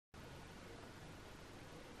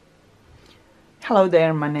Hello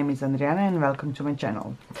there, my name is Adriana and welcome to my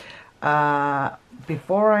channel.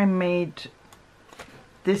 Before I made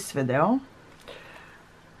this video,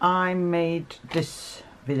 I made this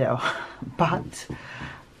video, but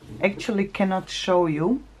actually cannot show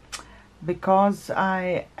you because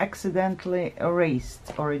I accidentally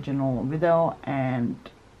erased original video and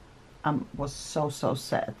I was so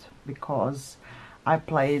sad because I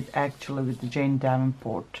played actually with the Jane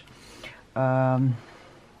Davenport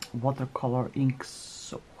watercolor inks,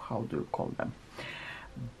 so how do you call them,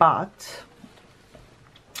 but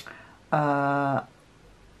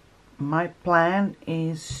my plan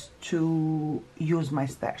is to use my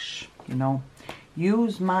stash,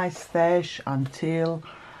 use my stash until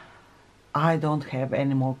I don't have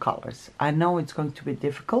any more colors. I know it's going to be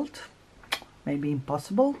difficult, maybe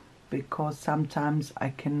impossible, because sometimes I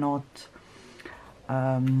cannot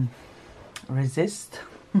resist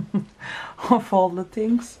of all the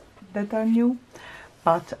things that are new,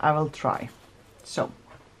 but I will try. So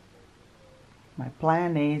my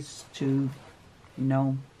plan is to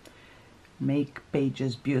make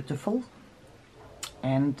pages beautiful,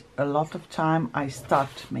 and a lot of time I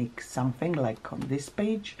make something like on this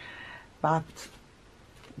page but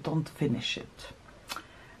don't finish it.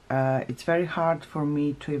 It's very hard for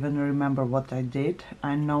me to even remember what I did.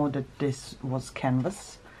 I know that this was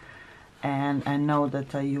canvas, and I know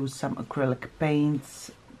that I used some acrylic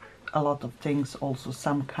paints, a lot of things, also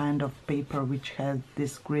some kind of paper which had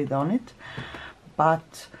this grid on it,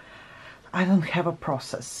 but I don't have a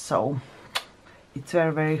process, so it's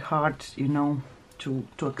very hard, to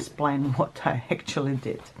explain what I actually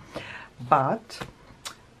did. But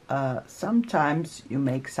sometimes you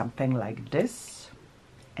make something like this,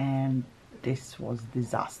 and this was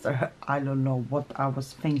disaster. I don't know what I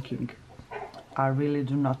was thinking. I really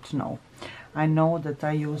do not know. I know that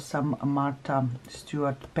I use some Martha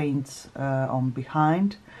Stewart paints on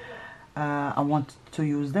behind. I wanted to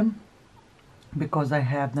use them because I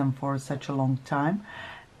have them for such a long time,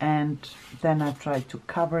 and then I try to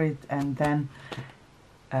cover it, and then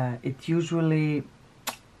it usually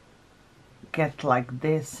get like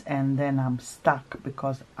this, and then I'm stuck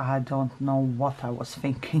because I don't know what I was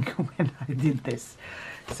thinking when I did this.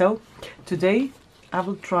 So today I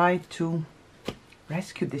will try to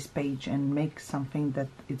rescue this page and make something that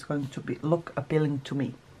is going to look appealing to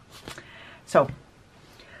me. So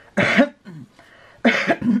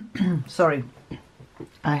sorry,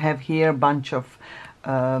 I have here a bunch of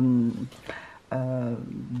Dina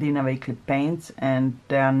Wakley paints, and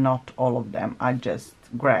they are not all of them. I just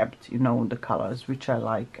grabbed the colors which I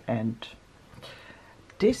like, and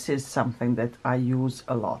this is something that I use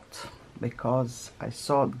a lot because I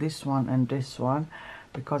saw this one and this one,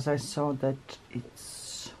 because I saw that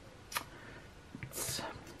it's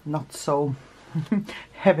not so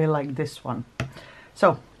heavy like this one.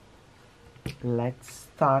 So let's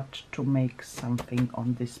start to make something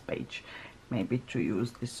on this page, maybe to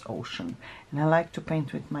use this ocean, and I like to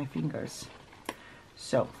paint with my fingers,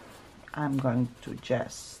 so I'm going to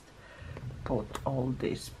just put all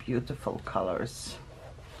these beautiful colors,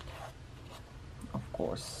 of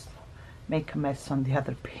course make a mess on the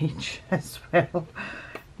other page as well.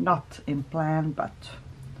 Not in plan, but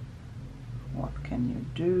what can you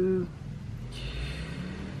do?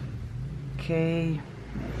 Okay,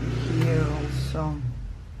 maybe here also.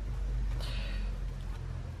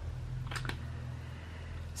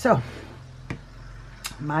 So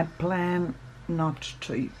my plan not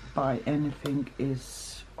to buy anything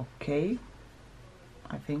is okay.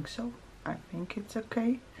 I think so. I think it's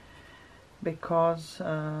okay, because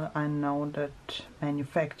I know that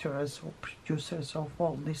manufacturers or producers of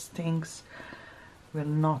all these things will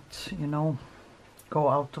not, go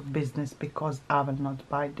out of business because I will not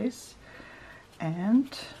buy this, and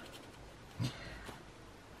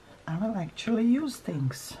I will actually use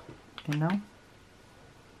things,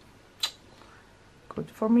 good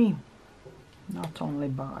for me, not only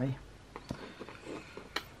buy.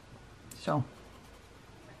 So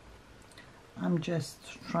I'm just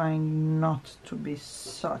trying not to be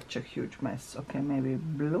such a huge mess. Okay, maybe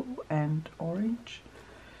blue and orange,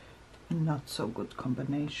 not so good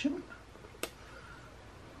combination.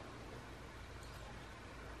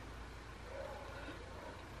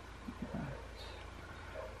 But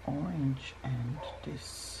orange and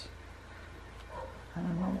this, I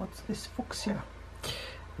don't know what's this, fuchsia.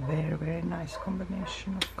 Very nice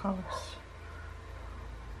combination of colors.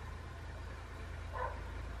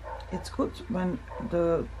 It's good when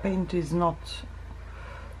the paint is not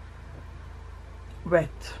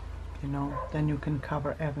wet, then you can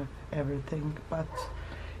cover everything, but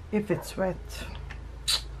if it's wet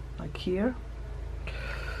like here,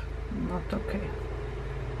 not okay.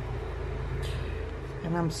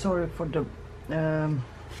 And I'm sorry for the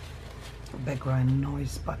background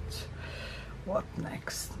noise, but what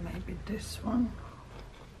next? Maybe this one.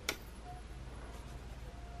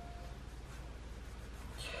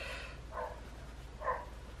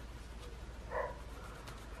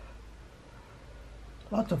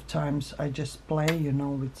 A lot of times I just play, you know,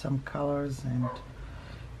 with some colors and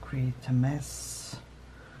create a mess.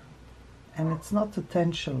 And it's not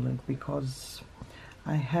intentional, because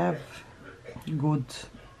I have good,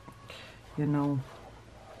 you know,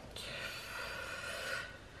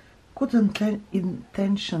 good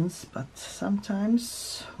intentions, but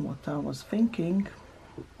sometimes what I was thinking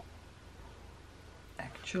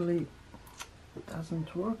actually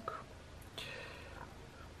doesn't work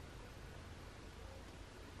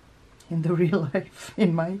in the real life,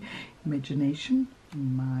 in my imagination,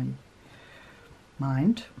 in my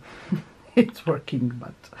mind. It's working,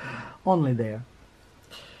 but only there.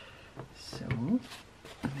 So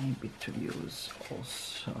maybe to use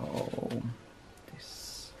also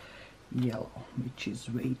this yellow, which is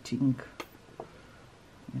waiting,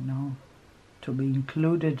 you know, to be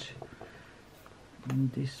included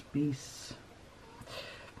in this piece.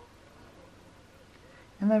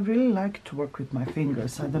 And I really like to work with my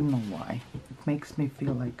fingers. I don't know why. It makes me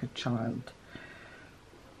feel like a child.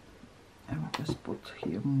 I will just put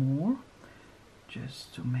here more,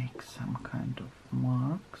 just to make some kind of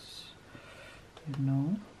marks, you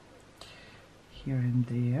know, here and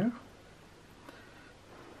there.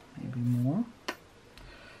 Maybe more.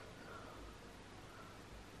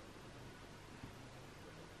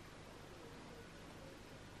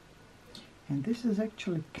 And this is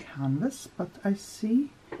actually canvas, but I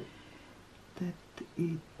see that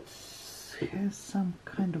it has some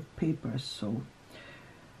kind of paper, so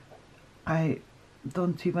I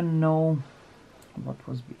don't even know what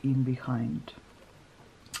was in behind.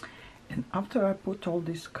 And after I put all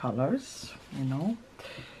these colors, you know,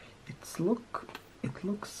 it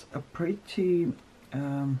looks a pretty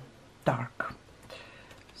dark.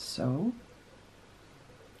 So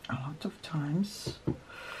a lot of times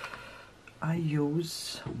I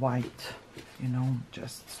use white, you know,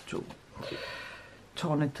 just to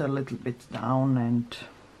tone it a little bit down and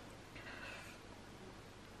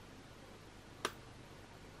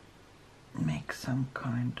make some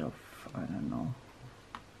kind of, I don't know,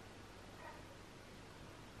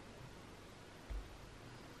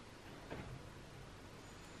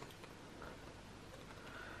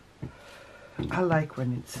 I like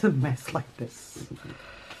when it's a mess like this.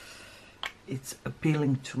 It's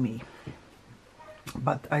appealing to me.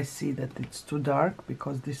 But I see that it's too dark,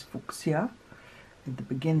 because this fuchsia at the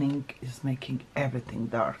beginning is making everything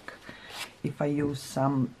dark. If I use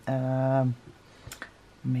some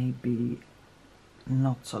maybe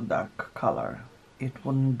not so dark color, it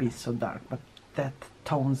wouldn't be so dark, but that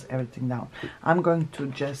tones everything down. I'm going to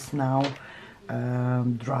just now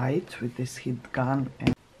dry it with this heat gun.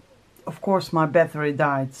 And of course my battery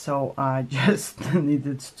died, so I just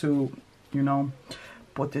needed to, you know,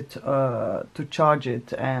 put it to charge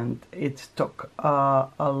it, and it took a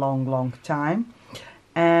long time.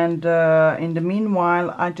 And in the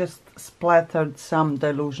meanwhile I just splattered some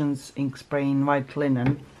Dilutions ink spray in white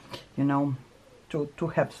linen, you know, to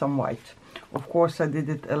have some white. Of course I did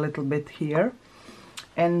it a little bit here.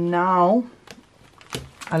 And now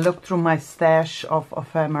I looked through my stash of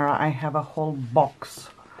ephemera. I have a whole box,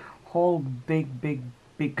 whole big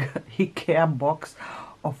IKEA box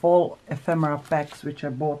of all ephemera packs which I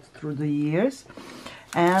bought through the years.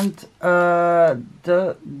 And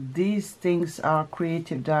these things are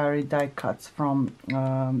Creative Diary die cuts from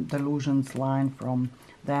Delusions line from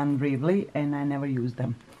Dyan Reavelys, and I never use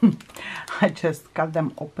them. I just cut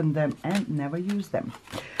them, open them, and never use them.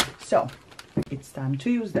 So it's time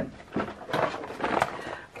to use them.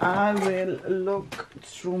 I will look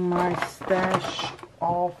through my stash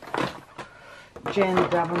of Jane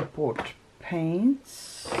Davenport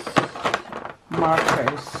paints,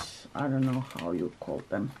 markers, I don't know how you call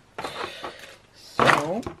them.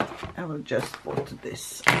 So I will just put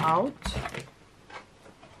this out.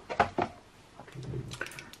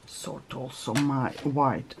 Sort also my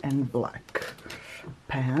white and black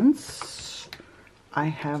pens. I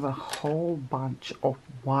have a whole bunch of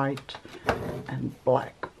white and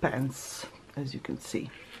black pens, as you can see.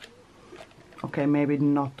 Okay, maybe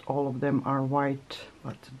not all of them are white,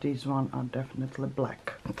 but these ones are definitely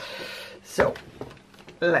black. So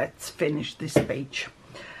let's finish this page.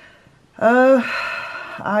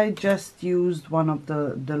 I just used one of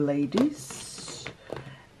the ladies,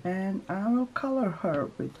 and I will color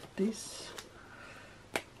her with these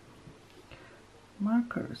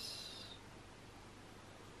markers.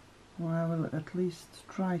 or I will at least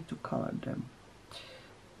try to color them.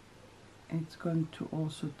 It's going to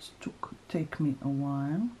also take me a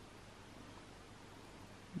while,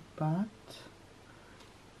 but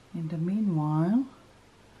in the meanwhile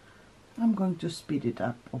I'm going to speed it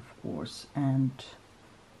up, of course, and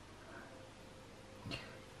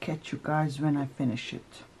catch you guys when I finish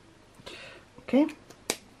it. Okay.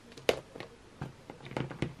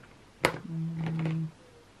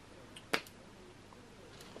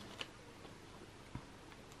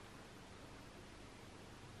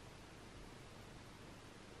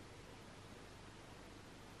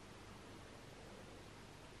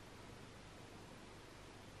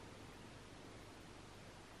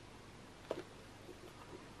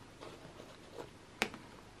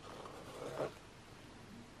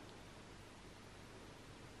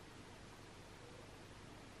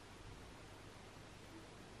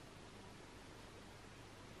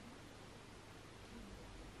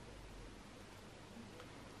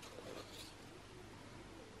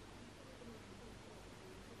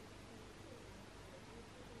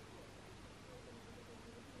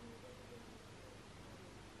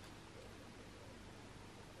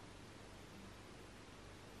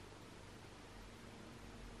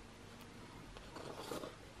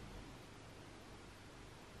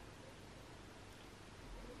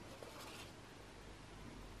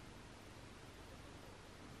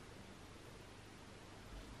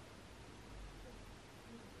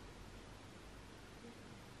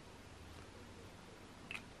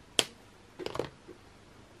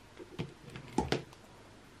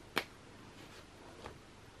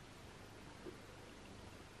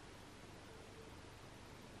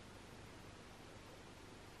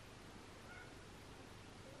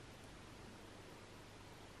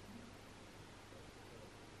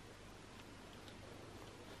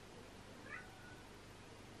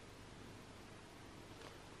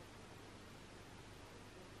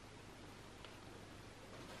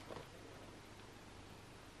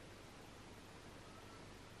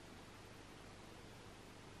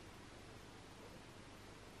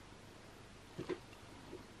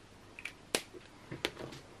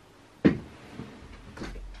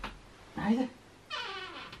 Haydi.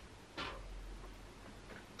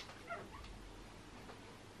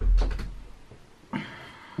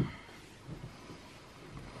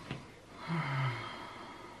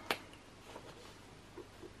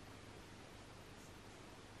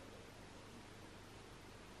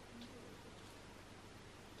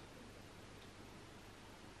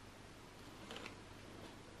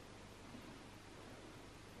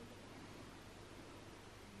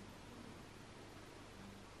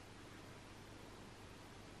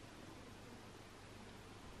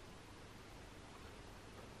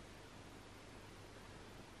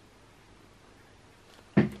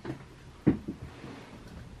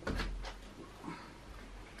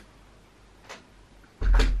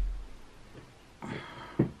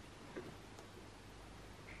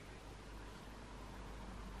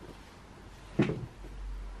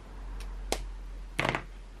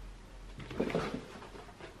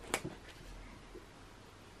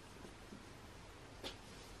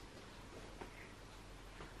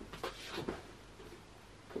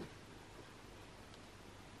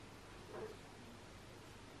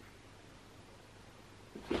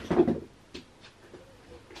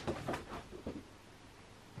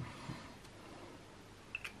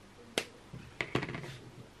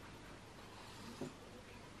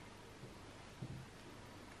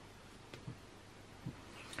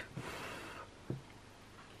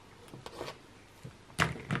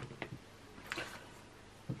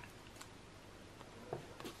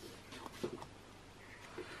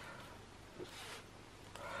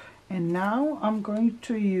 And now I'm going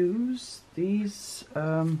to use these,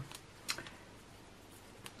 I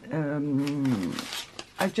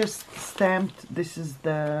just stamped, this is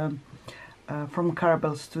the, from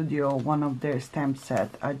Carabelle Studio, one of their stamp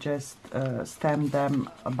set. I just stamped them,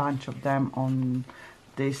 a bunch of them on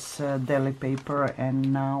this deli paper,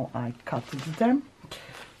 and now I cut them.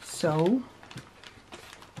 So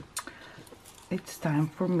it's time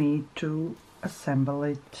for me to assemble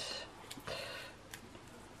it.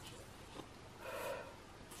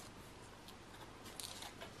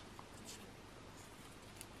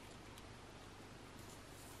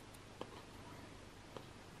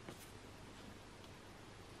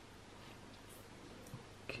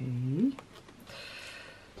 Okay,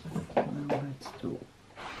 now let's do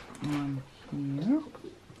one here.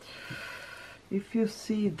 If you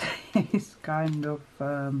see this kind of,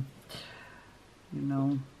 you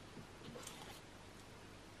know,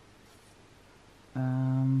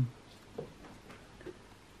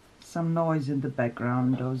 some noise in the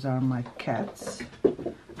background. Those are my cats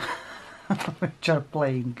which are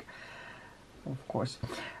playing, of course.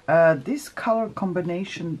 This color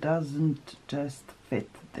combination doesn't just fit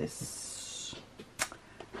this,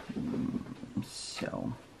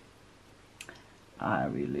 so I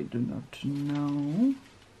really do not know.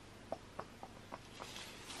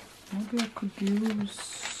 Maybe I could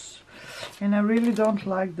use, and I really don't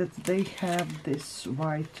like that they have this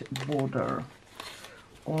white border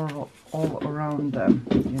all around them,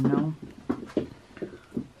 you know,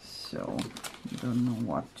 so I don't know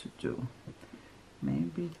what to do.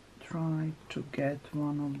 Maybe try to get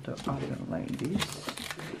one of the other ladies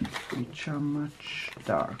which are much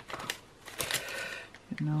dark,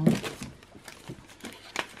 you know.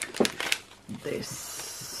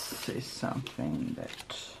 This is something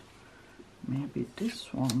that maybe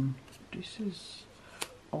this one, this is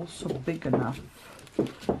also big enough,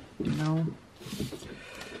 you know,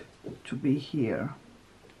 to be here,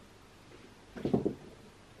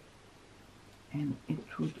 and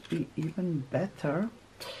it would be even better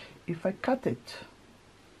if I cut it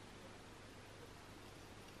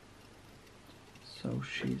so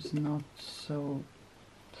she's not so.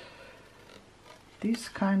 These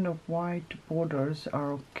kind of white borders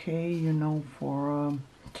are okay, you know, for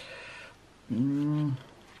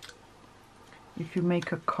if you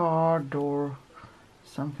make a card or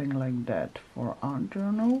something like that for art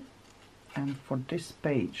journal. And for this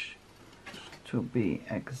page, to be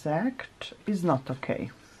exact, is not okay.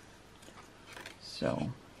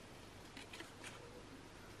 So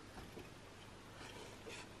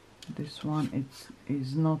this one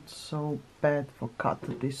is not so bad for cut.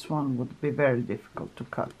 This one would be very difficult to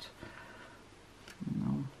cut, you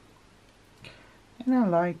know. And I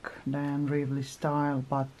like Dyan Reavelys style,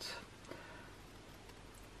 but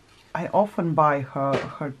I often buy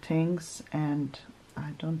her things and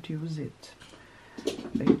I don't use it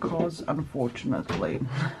because, unfortunately,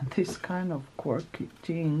 this kind of quirky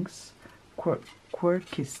things,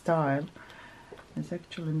 quirky style, is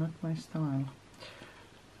actually not my style.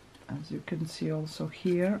 As you can see also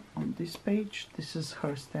here on this page, this is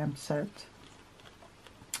her stamp set.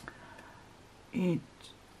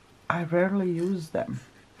 I rarely use them,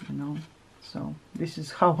 you know, so this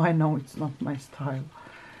is how I know it's not my style.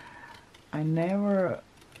 I never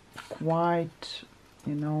quite,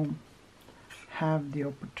 you know, have the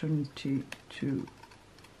opportunity to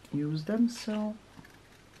use them, so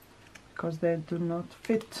because they do not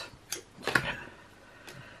fit.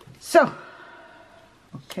 So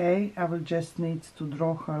okay, I will just need to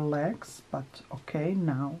draw her legs, but okay,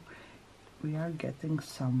 now we are getting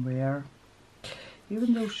somewhere.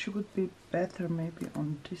 Even though she would be better maybe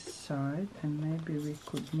on this side, and maybe we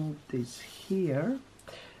could move this here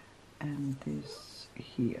and this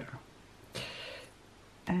here,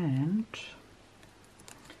 and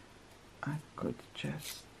I could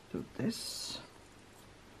just do this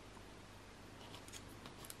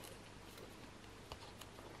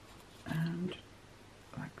and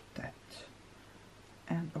like that,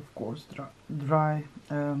 and of course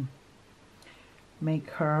make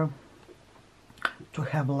her to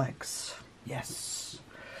have legs. Yes.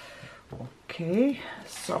 Okay,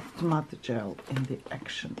 soft matte gel in the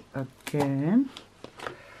action again.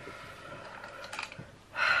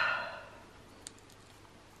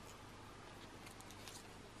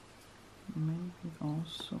 Maybe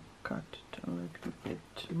also cut it a little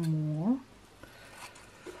bit more.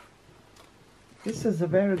 This is a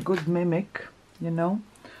very good mimic, you know,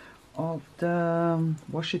 of the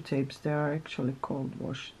washi tapes. They are actually called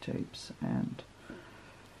washi tapes, and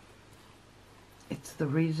it's the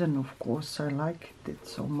reason, of course, I liked it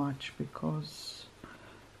so much, because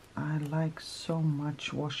I like so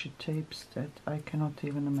much washi tapes that I cannot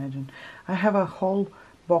even imagine. I have a whole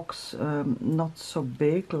box, not so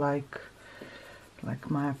big like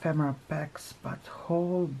my ephemera packs, but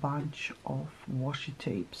whole bunch of washi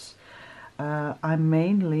tapes. I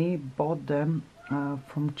mainly bought them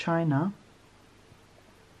from China,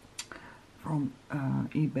 from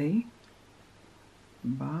eBay,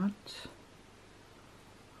 but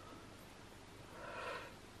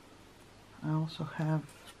I also have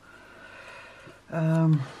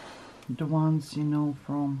the ones, you know,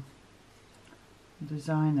 from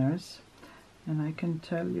designers, and I can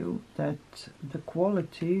tell you that the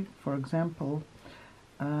quality, for example,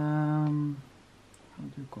 how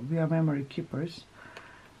do you call, we are memory keepers,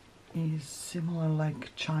 is similar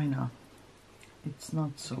like China. It's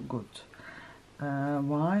not so good.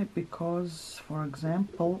 Why? Because, for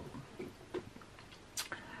example,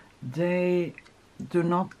 they do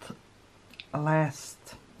not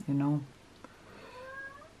last, you know,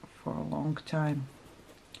 for a long time.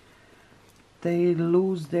 they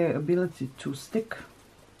lose their ability to stick,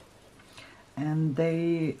 and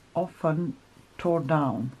they often tore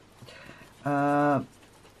down.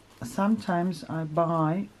 Sometimes I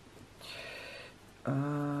buy,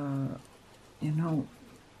 you know,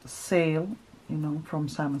 sale, you know, from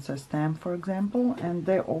Simon Says Stamp, for example, and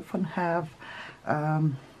they often have, I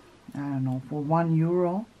don't know, for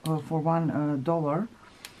 €1 or for $1,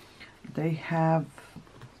 they have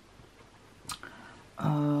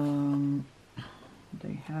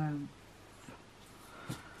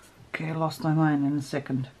okay, I lost my mind in a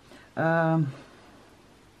second.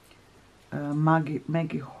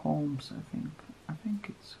 Maggie Holmes, I think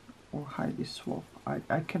it's, or Heidi Swap.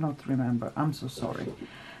 I cannot remember. I'm so sorry.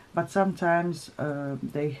 But sometimes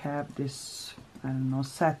they have this, I don't know,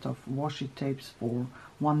 set of washi tapes for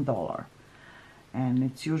 $1, and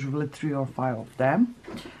it's usually 3 or 5 of them.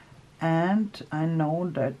 And I know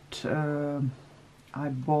that I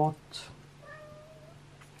bought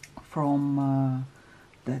from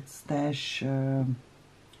that stash.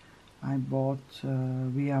 I bought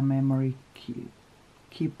via Memory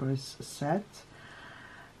Keepers set,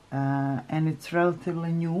 and it's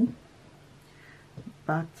relatively new,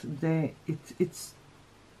 but it's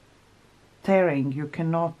tearing. You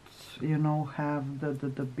cannot, you know, have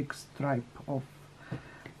the big stripe of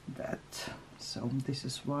that. So this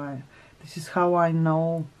is why, this is how I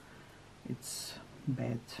know it's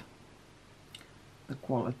bad. The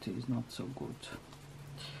quality is not so good.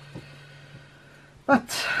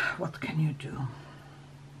 But what can you do?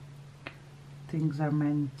 Things are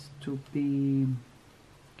meant to be,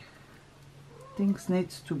 things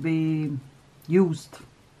need to be used,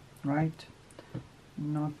 right?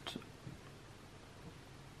 Not,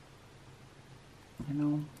 you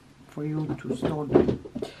know, for you to store them.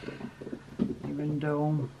 Even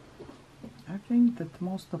though I think that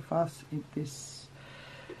most of us in this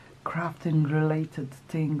crafting related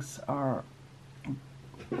things are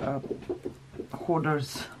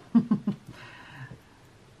hoarders. You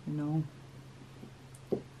know,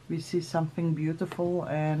 we see something beautiful,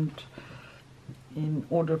 and in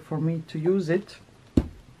order for me to use it,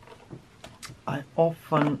 I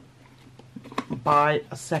often buy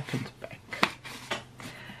a second pack,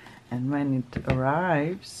 and when it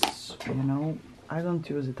arrives, you know, I don't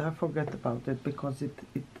use it. I forget about it because it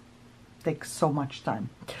takes so much time.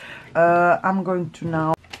 I'm going to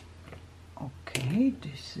now, okay,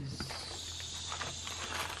 this is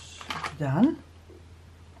done.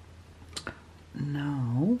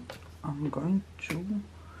 Now I'm going to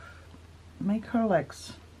make her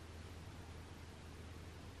legs.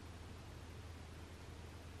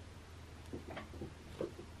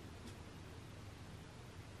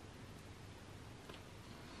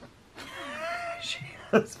 She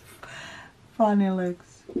has funny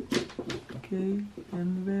legs, okay,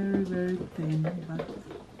 and very, very thin, but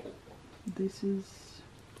this is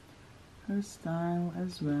her style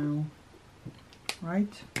as well,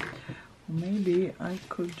 right? Maybe I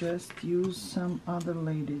could just use some other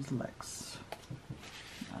lady's legs.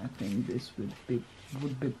 I think this would be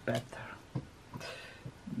better.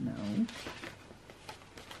 No.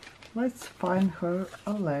 Let's find her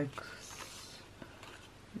a legs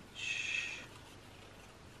which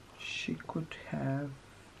she could have.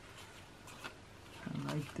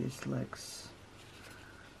 I like these legs.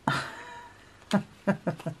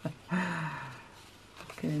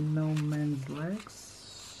 Okay, no men's legs.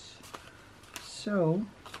 So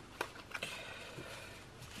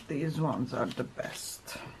these ones are the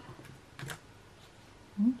best.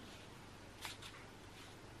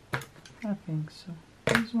 I think so.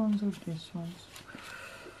 These ones or these ones?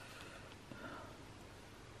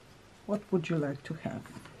 What would you like to have?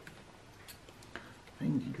 I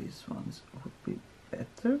think these ones would be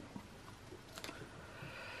better.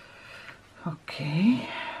 Okay.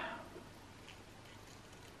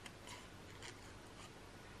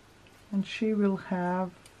 And she will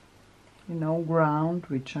have, you know, ground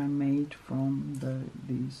which I made from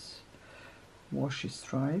these washi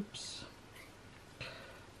stripes.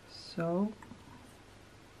 So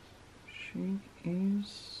she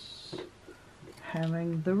is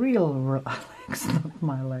having the real legs, not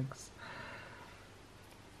my legs.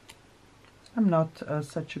 I'm not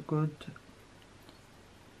such a good,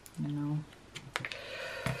 you know,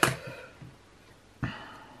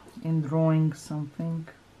 in drawing something.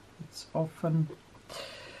 It's often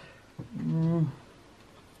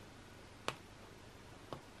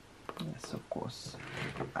yes, of course,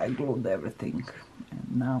 I glued everything,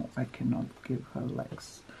 and now I cannot give her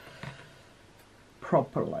legs,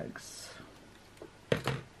 proper legs.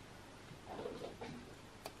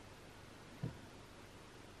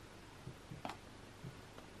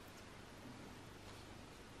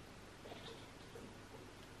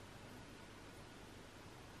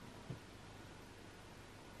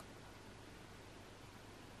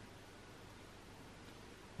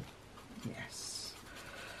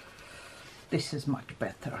 this is much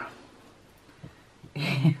better.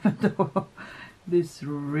 Even though this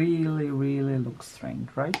really looks strange,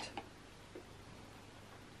 right?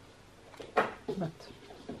 But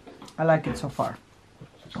I like it so far.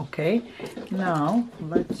 Okay, now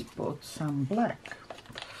let's put some black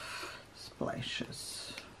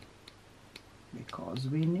splashes because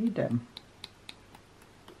we need them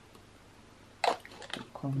to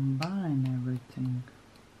combine everything.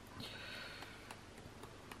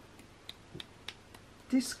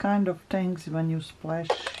 This kind of things, when you splash,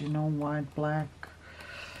 you know, white, black,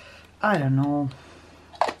 I don't know,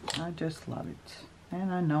 I just love it.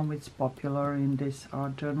 And I know it's popular in this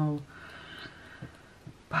art journal,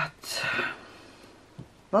 but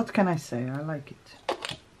what can I say? I like it.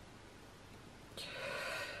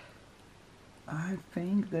 I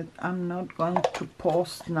think that I'm not going to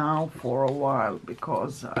post now for a while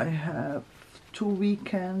because I have 2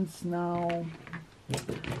 weekends now,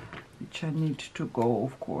 which I need to go,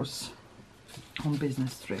 of course, on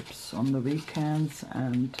business trips on the weekends,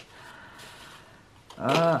 and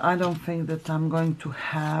I don't think that I'm going to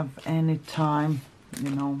have any time,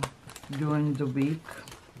 you know, during the week,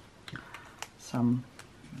 some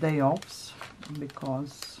day offs,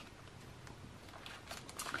 because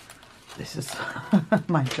this is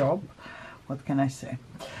my job. What can I say?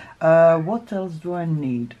 What else do I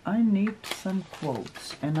need? I need some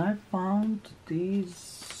quotes, and I found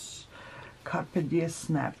these Carpe Diem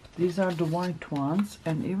Snap. These are the white ones,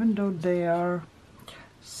 and even though they are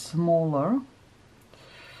smaller,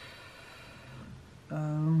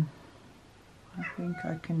 I think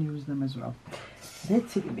I can use them as well.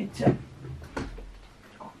 Let's see a bit.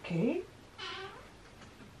 Okay.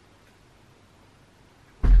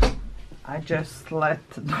 I just let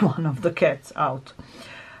one of the cats out.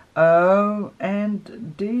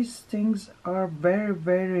 And these things are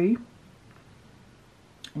very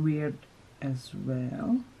weird as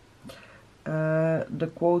well. The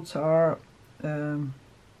quotes are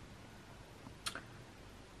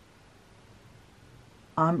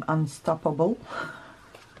I'm unstoppable.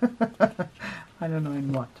 I don't know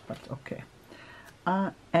in what, but okay.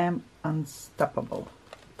 I am unstoppable.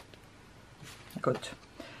 Good.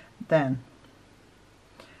 Then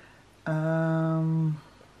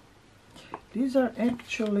these are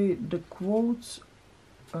actually the quotes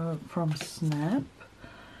from Snap,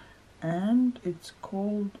 and it's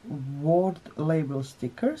called word label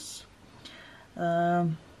stickers.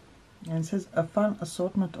 And it says a fun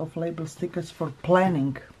assortment of label stickers for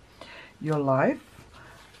planning your life.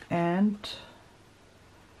 And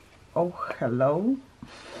oh hello,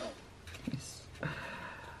 yes.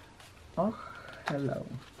 Oh hello.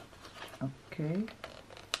 Okay,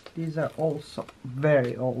 these are also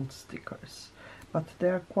very old stickers, but they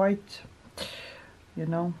are quite, you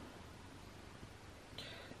know,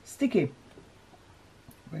 sticky.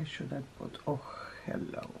 Where should I put oh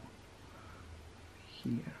hello?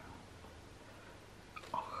 Here.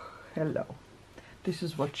 Oh hello. This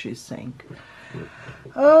is what she's saying.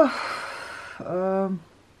 What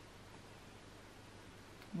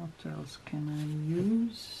else can I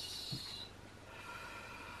use?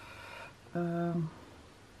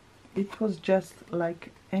 It was just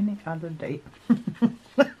like any other day.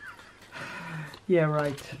 Yeah,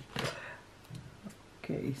 right.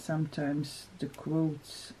 Okay, sometimes the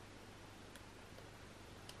quotes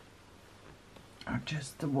are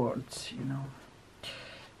just the words, you know.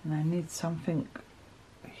 And I need something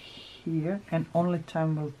here, and only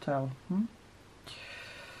time will tell.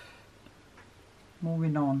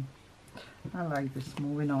 Moving on. I like this,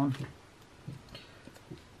 moving on.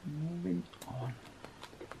 Moving on.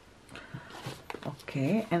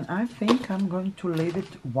 Okay, and I think I'm going to leave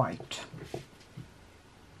it white.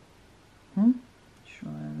 Should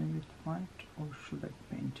I leave it white or should I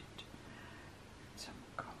paint it? Some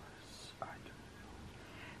colors, I don't know.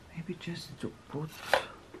 Maybe just to put,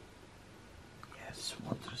 yes,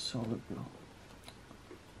 water soluble.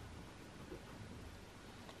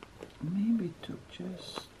 Maybe to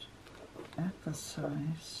just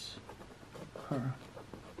emphasize her.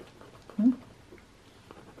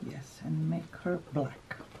 Yes, and make her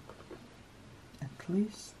black, at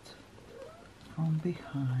least from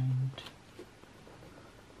behind.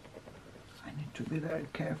 I need to be very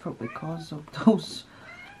careful because of those,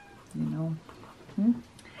 you know.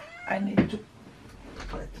 I need to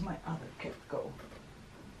let my other cat go.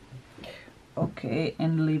 Okay,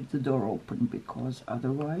 and leave the door open because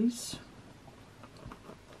otherwise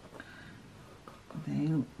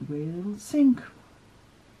they will sing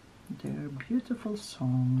their beautiful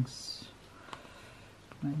songs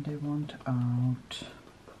when they want out.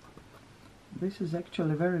 This is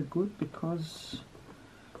actually very good because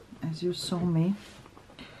as you saw me.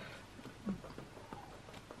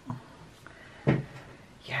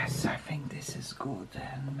 Yes, I think this is good.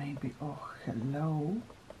 And maybe, oh hello,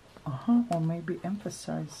 or maybe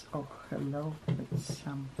emphasize oh hello with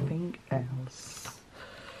something else.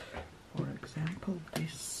 For example,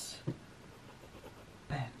 this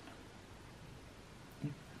pen,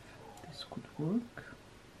 if this could work,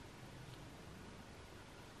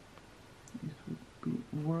 it would be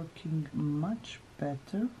working much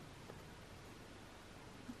better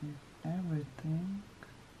if everything.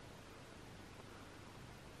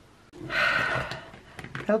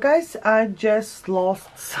 Well guys, I just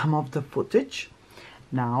lost some of the footage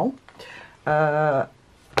now.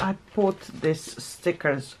 I put these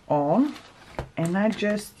stickers on and I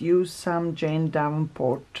just use some Jane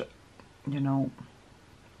Davenport, you know,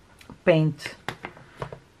 paint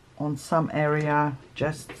on some area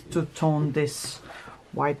just to tone this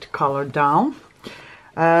white color down.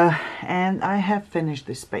 And I have finished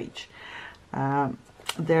this page.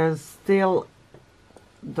 There's still,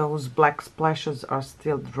 those black splashes are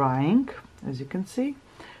still drying, as you can see,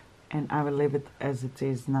 and I will leave it as it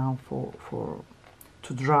is now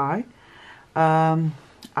to dry.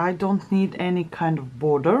 I don't need any kind of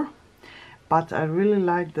border, but I really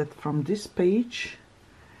like that from this page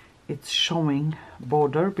it's showing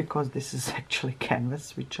border, because this is actually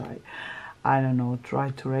canvas, which I don't know,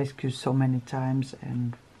 tried to rescue so many times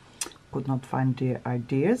and could not find the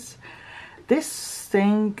ideas. This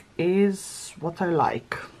thing is what I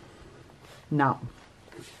like now.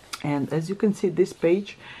 And as you can see, this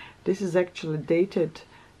page, this is actually dated,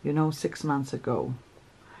 you know, 6 months ago.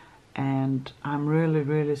 And I'm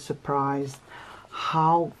really surprised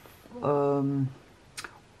how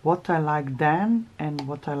what I like then and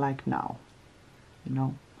what I like now, you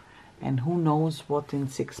know. And who knows what in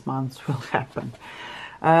 6 months will happen.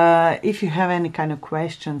 If you have any kind of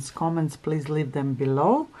questions, comments, please leave them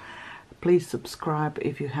below. Please subscribe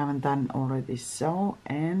if you haven't done already so,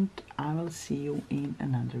 and I will see you in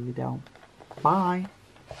another video. Bye!